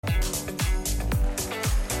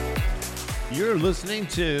You're listening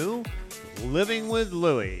to Living with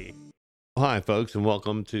Louie. Hi, folks, and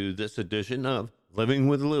welcome to this edition of Living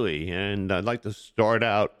with Louie. And I'd like to start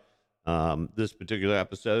out this particular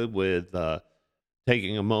episode with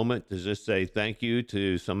taking a moment to just say thank you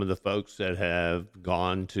to some of the folks that have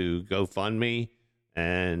gone to GoFundMe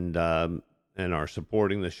and are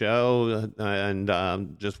supporting the show.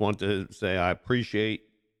 And just want to say I appreciate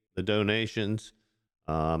the donations.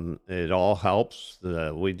 It all helps.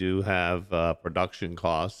 We do have production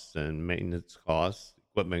costs and maintenance costs,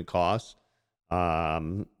 equipment costs.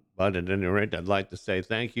 But at any rate, I'd like to say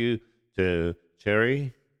thank you to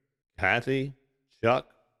Terry, Kathy, Chuck,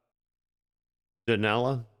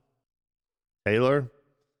 Danella, Taylor,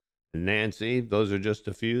 and Nancy. Those are just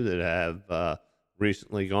a few that have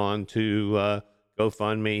recently gone to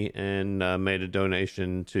GoFundMe and made a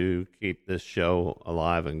donation to keep this show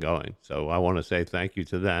alive and going. So I want to say thank you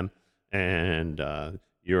to them, and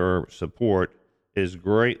your support is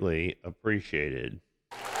greatly appreciated.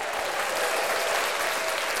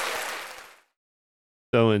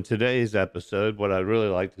 So in today's episode, what I'd really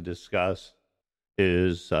like to discuss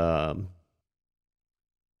is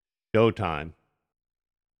Showtime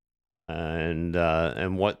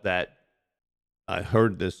and what that I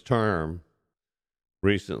heard this term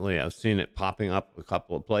recently. I've seen it popping up a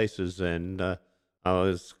couple of places, and I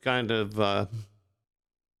was kind of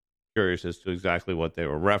curious as to exactly what they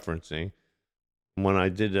were referencing. When I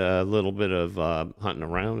did a little bit of hunting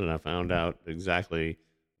around, and I found out exactly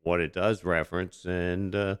what it does reference,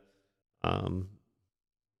 and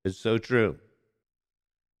it's so true.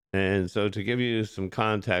 And so to give you some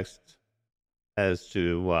context as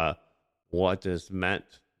to what this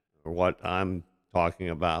meant or what I'm talking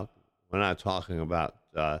about when I'm talking about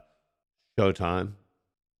Showtime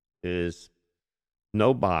is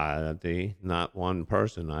nobody, not one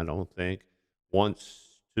person, I don't think,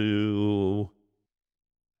 wants to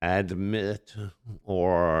admit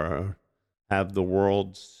or have the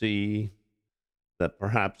world see that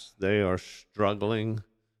perhaps they are struggling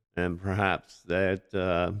and perhaps that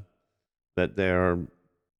that they're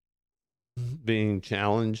being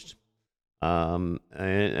challenged. And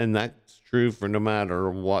that's true for no matter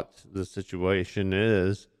what the situation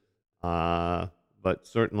is. But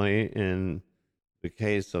certainly in the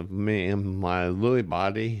case of me and my Louis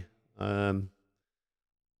body, I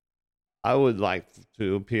would like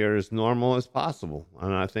to appear as normal as possible.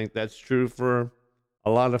 And I think that's true for a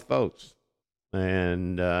lot of folks.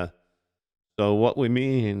 And so what we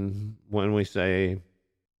mean when we say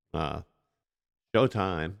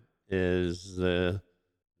Showtime is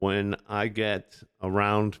when I get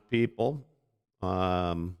around people,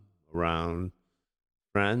 around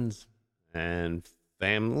friends and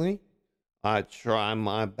family, I try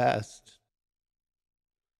my best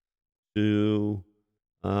to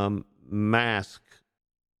mask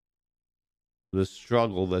the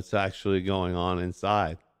struggle that's actually going on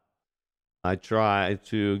inside. I try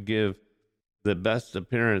to give the best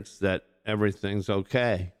appearance that everything's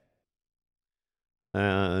okay.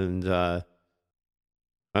 And I've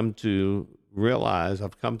come to realize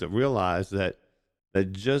that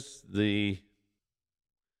just the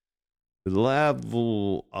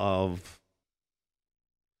level of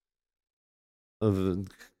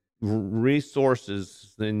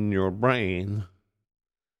resources in your brain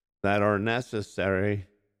that are necessary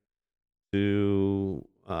to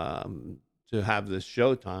have this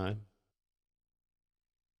Showtime,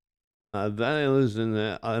 those in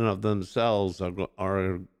and of themselves are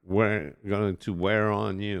going to wear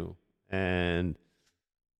on you, and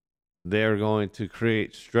they're going to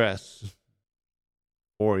create stress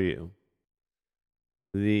for you.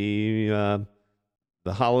 The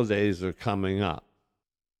holidays are coming up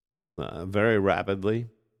very rapidly.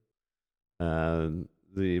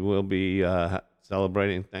 We'll be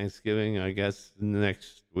celebrating Thanksgiving, I guess,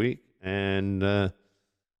 next week, and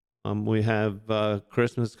we have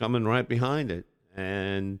Christmas coming right behind it.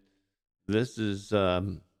 And this is a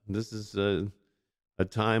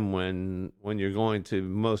time when you're going to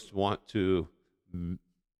most want to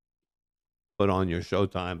put on your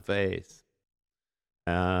Showtime face.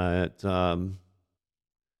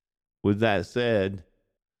 With that said,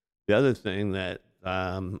 the other thing that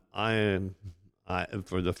I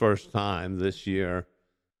for the first time this year,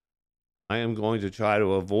 I am going to try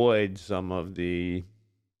to avoid some of the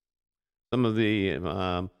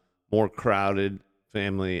more crowded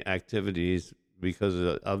family activities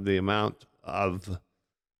because of the amount of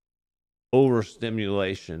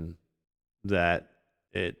overstimulation that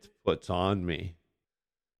it puts on me.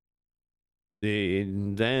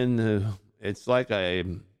 Then it's like I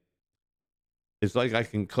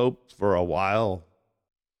can cope for a while,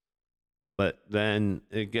 but then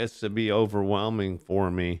it gets to be overwhelming for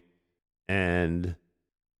me, and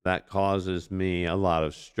that causes me a lot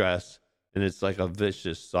of stress, and it's like a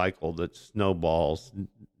vicious cycle that snowballs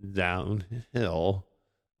downhill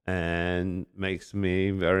and makes me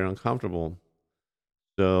very uncomfortable.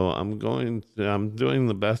 So I'm doing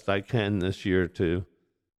the best I can this year to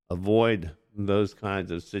avoid those kinds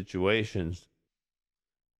of situations.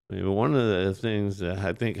 I mean, one of the things that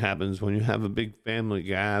I think happens when you have a big family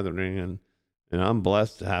gathering, and I'm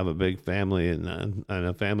blessed to have a big family, and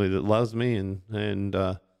a family that loves me and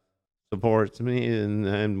supports me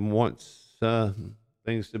and wants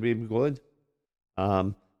things to be good.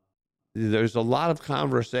 Um, there's a lot of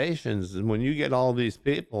conversations, and when you get all these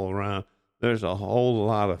people around, there's a whole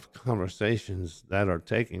lot of conversations that are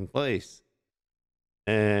taking place.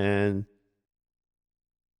 And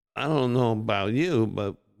I don't know about you,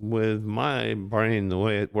 but with my brain, the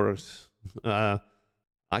way it works, uh,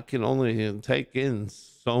 I can only take in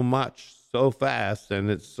so much so fast, and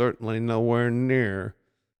it's certainly nowhere near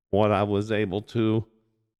what I was able to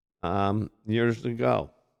years ago,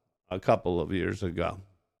 a couple of years ago.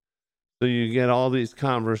 So you get all these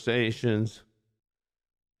conversations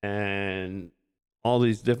and all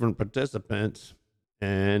these different participants,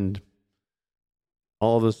 and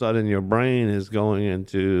all of a sudden your brain is going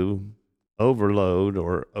into overload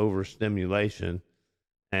or overstimulation,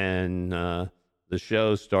 and the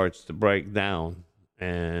show starts to break down.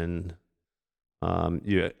 And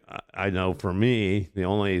I know for me, the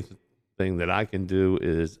only thing that I can do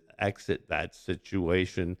is exit that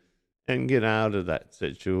situation and get out of that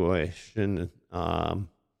situation.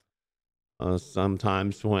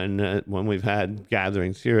 Sometimes when we've had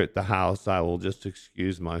gatherings here at the house, I will just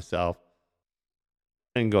excuse myself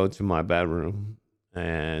and go to my bedroom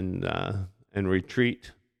and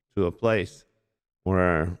retreat to a place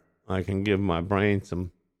where I can give my brain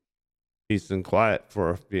some peace and quiet for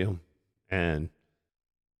a few and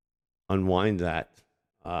unwind that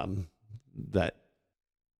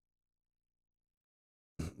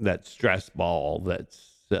that stress ball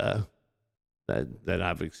that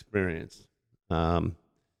I've experienced. Um,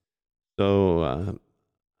 so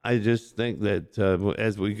I just think that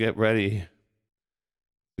as we get ready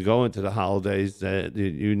to go into the holidays, that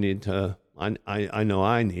you need to. I know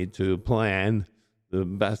I need to plan the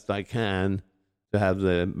best I can to have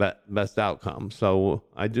the best outcome. So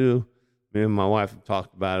I do. Me and my wife have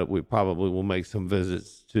talked about it. We probably will make some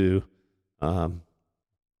visits to um,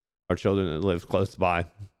 our children that live close by,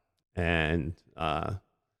 and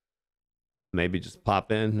maybe just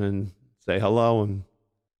pop in and say hello. And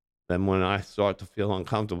then when I start to feel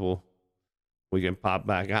uncomfortable, we can pop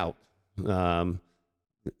back out. Um,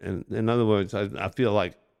 in other words, I feel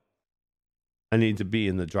like I need to be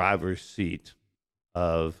in the driver's seat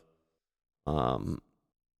of um,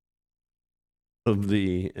 of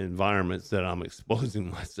the environments that I'm exposing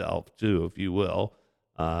myself to, if you will,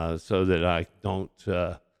 so that I don't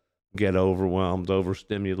get overwhelmed,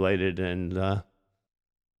 overstimulated, and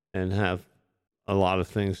have a lot of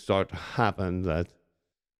things start to happen that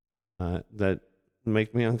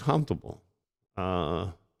make me uncomfortable.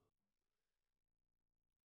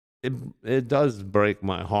 It it does break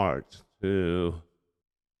my heart to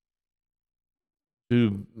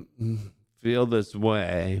feel this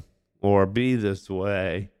way or be this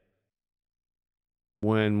way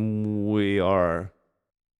when we are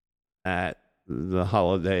at the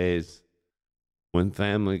holidays, when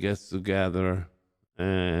family gets together,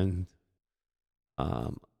 and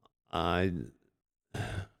um, I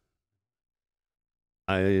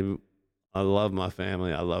I I love my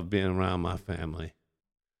family. I love being around my family,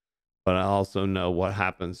 but I also know what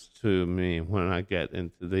happens to me when I get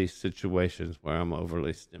into these situations where I'm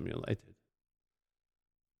overly stimulated.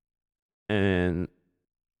 And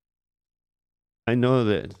I know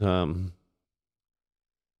that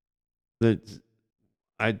the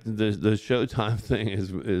Showtime thing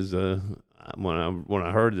is when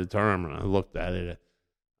I heard the term and I looked at it,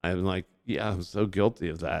 I'm like, yeah, I'm so guilty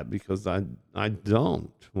of that, because I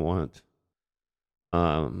don't want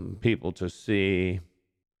people to see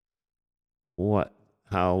what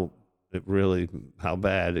how it really how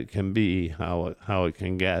bad it can be, how it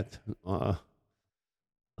can get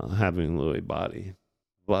having Lewy body.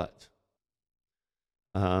 But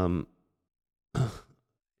um,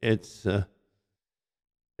 it's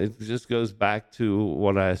it just goes back to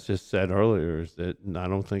what I just said earlier, is that I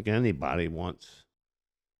don't think anybody wants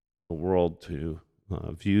the world to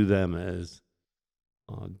view them as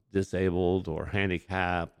disabled or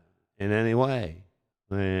handicapped in any way.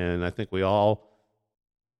 And I think we all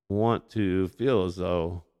want to feel as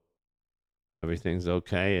though everything's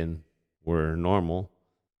okay and we're normal.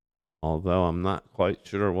 although I'm not quite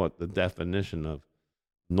sure what the definition of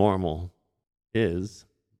normal is,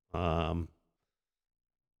 um,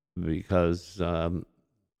 because I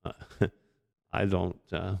don't.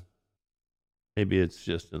 Maybe it's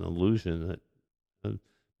just an illusion that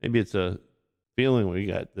maybe it's a feeling we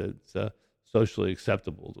get that's socially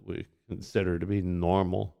acceptable that we consider to be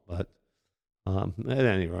normal. But at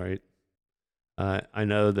any rate, I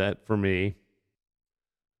know that for me,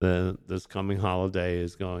 this coming holiday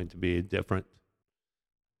is going to be different,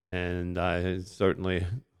 and I certainly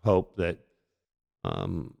hope that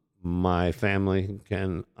my family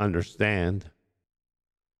can understand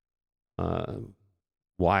uh,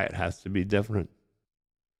 why it has to be different.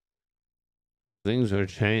 Things are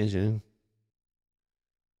changing.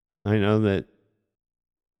 I know that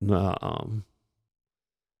um,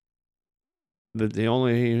 that the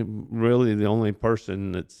only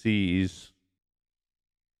person that sees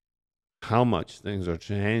how much things are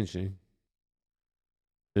changing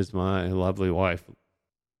is my lovely wife.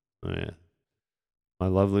 Yeah. My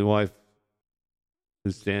lovely wife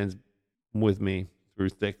who stands with me through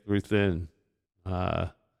thick, through thin. Uh,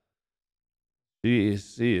 she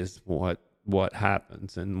sees what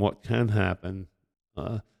happens and what can happen,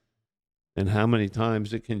 uh, and how many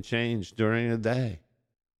times it can change during a day.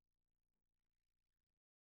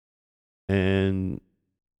 And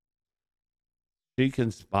she can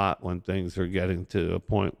spot when things are getting to a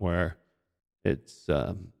point where it's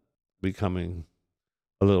becoming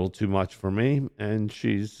a little too much for me, and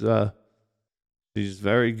she's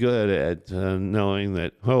very good at knowing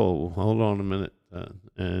that. Oh, hold on a minute,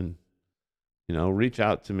 and reach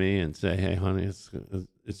out to me and say, "Hey, honey,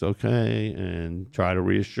 it's okay," and try to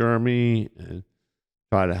reassure me and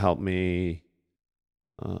try to help me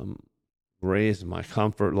um, raise my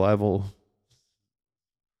comfort level.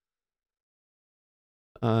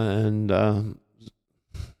 And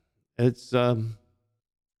it's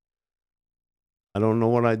I don't know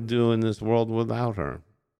what I'd do in this world without her.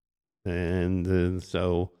 And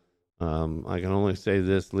so I can only say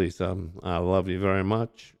this, Lisa. I love you very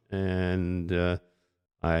much, and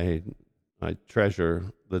I I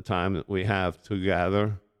treasure the time that we have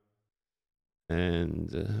together,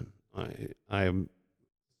 and I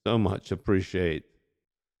so much appreciate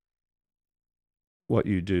what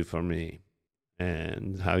you do for me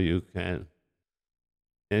and how you can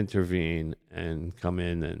intervene and come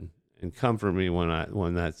in and comfort me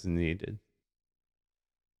when that's needed.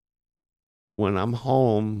 When I'm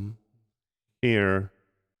home here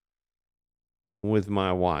with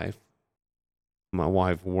my wife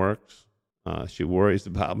works. She worries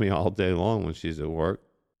about me all day long when she's at work.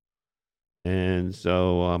 And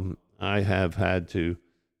so I have had to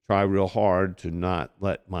try real hard to not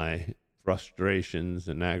let my frustrations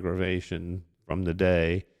and aggravation from the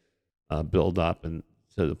day build up and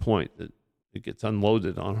to the point that it gets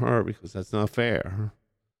unloaded on her, because that's not fair.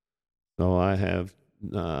 So I have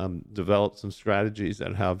developed some strategies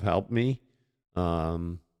that have helped me.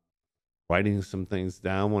 Um, Writing some things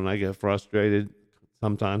down when I get frustrated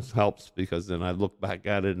sometimes helps, because then I look back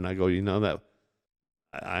at it and I go, that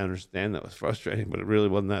I understand that was frustrating, but it really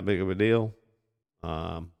wasn't that big of a deal.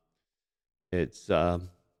 Um, it's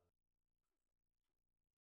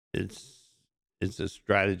it's it's a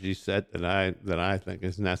strategy set that I think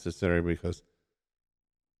is necessary, because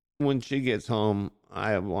when she gets home,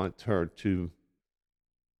 I want her to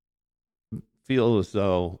feel as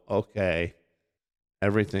though, okay,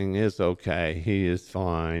 everything is okay. He is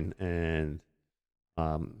fine, and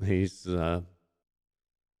he's I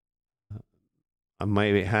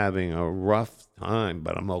may be having a rough time,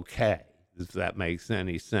 but I'm okay. If that makes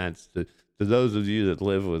any sense to those of you that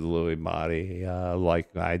live with Lewy body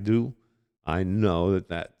like I do, I know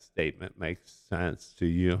that statement makes sense to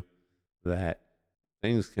you. That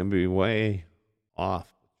things can be way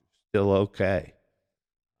off, but you're still okay.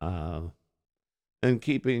 Uh, and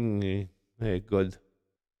keeping a good,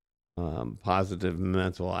 positive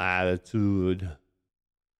mental attitude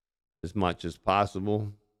as much as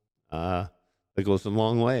possible. It goes a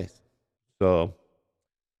long ways. So,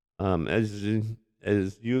 as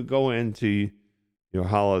you go into your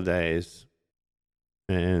holidays,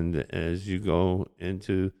 and as you go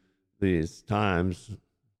into these times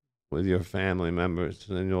with your family members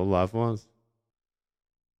and your loved ones,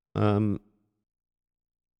 um,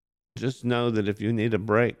 just know that if you need a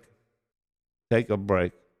break, take a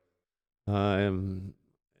break. And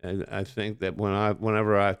I think that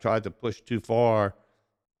whenever I try to push too far,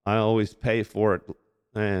 I always pay for it,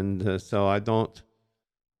 and so I don't.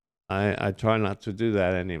 I try not to do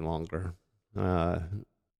that any longer.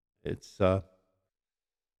 It's I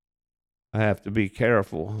have to be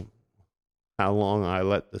careful how long I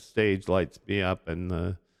let the stage lights be up and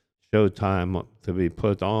the showtime to be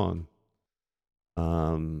put on.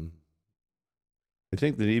 I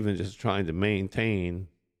think that even just trying to maintain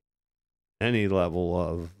any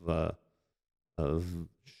level of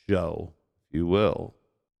show, if you will,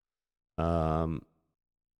 um,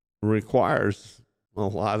 requires a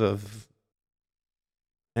lot of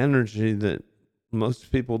energy that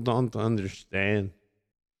most people don't understand.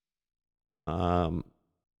 Um,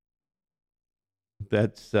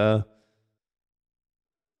 that's I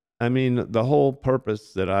mean, the whole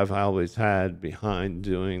purpose that I've always had behind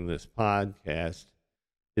doing this podcast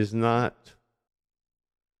is not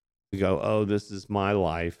to go, oh, this is my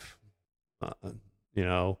life. Uh, you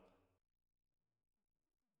know,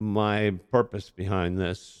 my purpose behind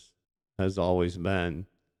this has always been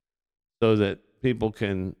so that people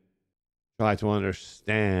can try to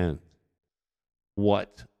understand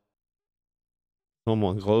what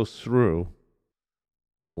someone goes through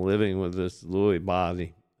living with this Lewy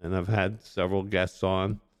body. And I've had several guests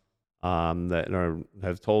on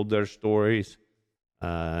have told their stories,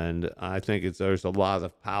 and I think there's a lot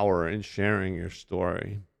of power in sharing your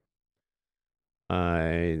story.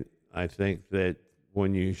 I think that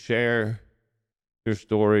when you share your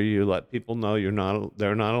story, you let people know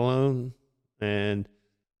they're not alone. And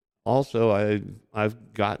also,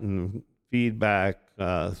 I've gotten feedback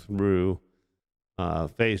through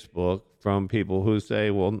Facebook from people who say,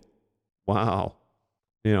 "Well, wow,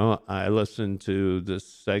 I listened to this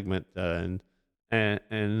segment and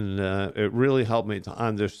it really helped me to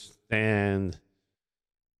understand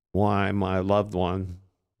why my loved one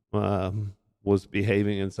was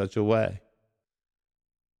behaving in such a way."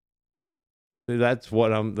 That's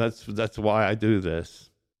what that's why I do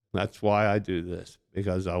this. That's why I do this,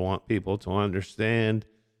 because I want people to understand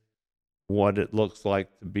what it looks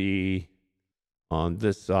like to be on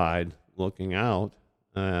this side looking out,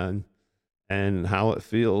 and how it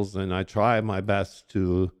feels. And I try my best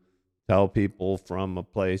to tell people from a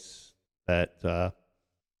place that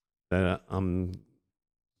I'm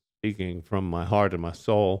speaking from my heart and my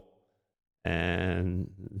soul, and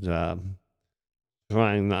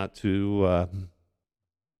trying not to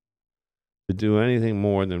do anything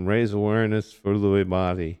more than raise awareness for Lewy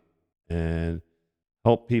body and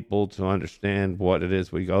help people to understand what it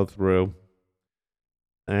is we go through.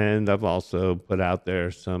 And I've also put out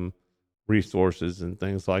there some resources and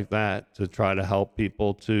things like that to try to help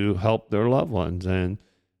people to help their loved ones. And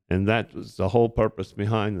that was the whole purpose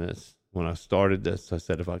behind this. When I started this, I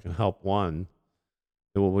said, if I can help one,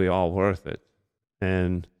 it will be all worth it.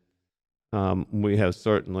 And we have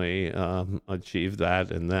certainly achieved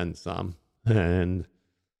that and then some. And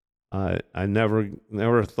I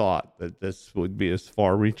never thought that this would be as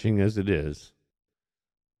far reaching as it is.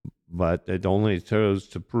 But it only chose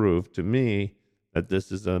to prove to me that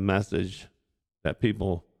this is a message that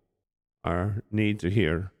people need to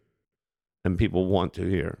hear, and people want to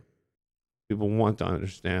hear. People want to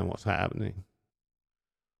understand what's happening.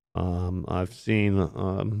 I've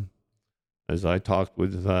seen, as I talked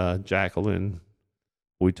with Jacqueline,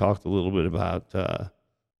 we talked a little bit about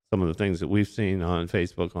some of the things that we've seen on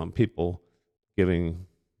Facebook on people giving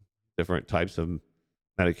different types of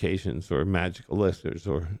medications or magic elixirs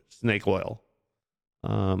or snake oil.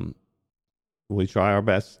 We try our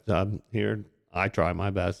best here. I try my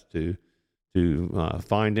best to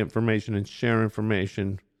find information and share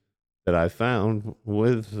information that I found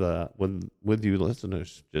with you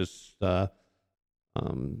listeners, just so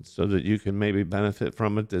that you can maybe benefit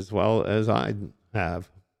from it as well as I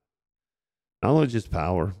have. Knowledge is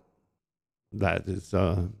power.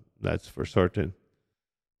 That's for certain.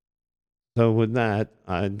 So with that,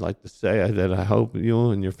 I'd like to say that I hope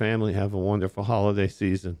you and your family have a wonderful holiday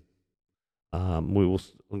season. We will,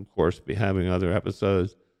 of course, be having other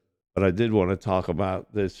episodes, but I did want to talk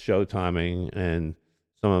about this show timing and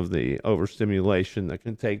some of the overstimulation that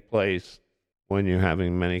can take place when you're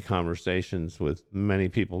having many conversations with many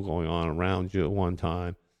people going on around you at one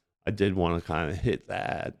time. I did want to kind of hit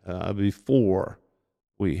that before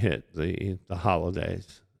we hit the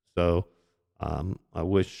holidays. So I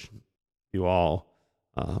wish you all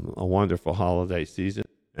a wonderful holiday season.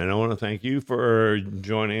 And I want to thank you for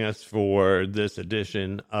joining us for this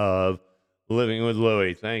edition of Living with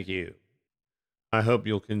Louie. Thank you. I hope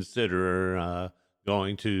you'll consider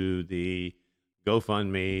going to the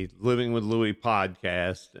GoFundMe Living with Louie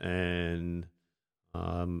podcast and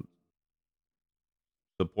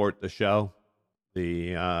support the show.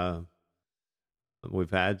 We've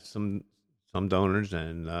had some donors,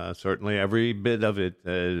 and certainly every bit of it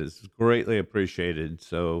is greatly appreciated.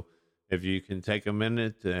 So if you can take a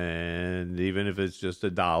minute, and even if it's just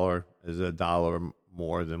 $1, is $1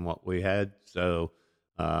 more than what we had. So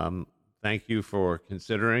thank you for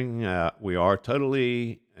considering. We are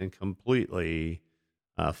totally and completely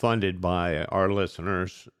funded by our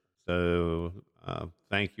listeners. So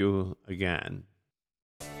thank you again.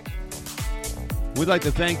 We'd like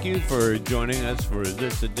to thank you for joining us for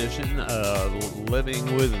this edition of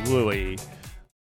Living with Louie.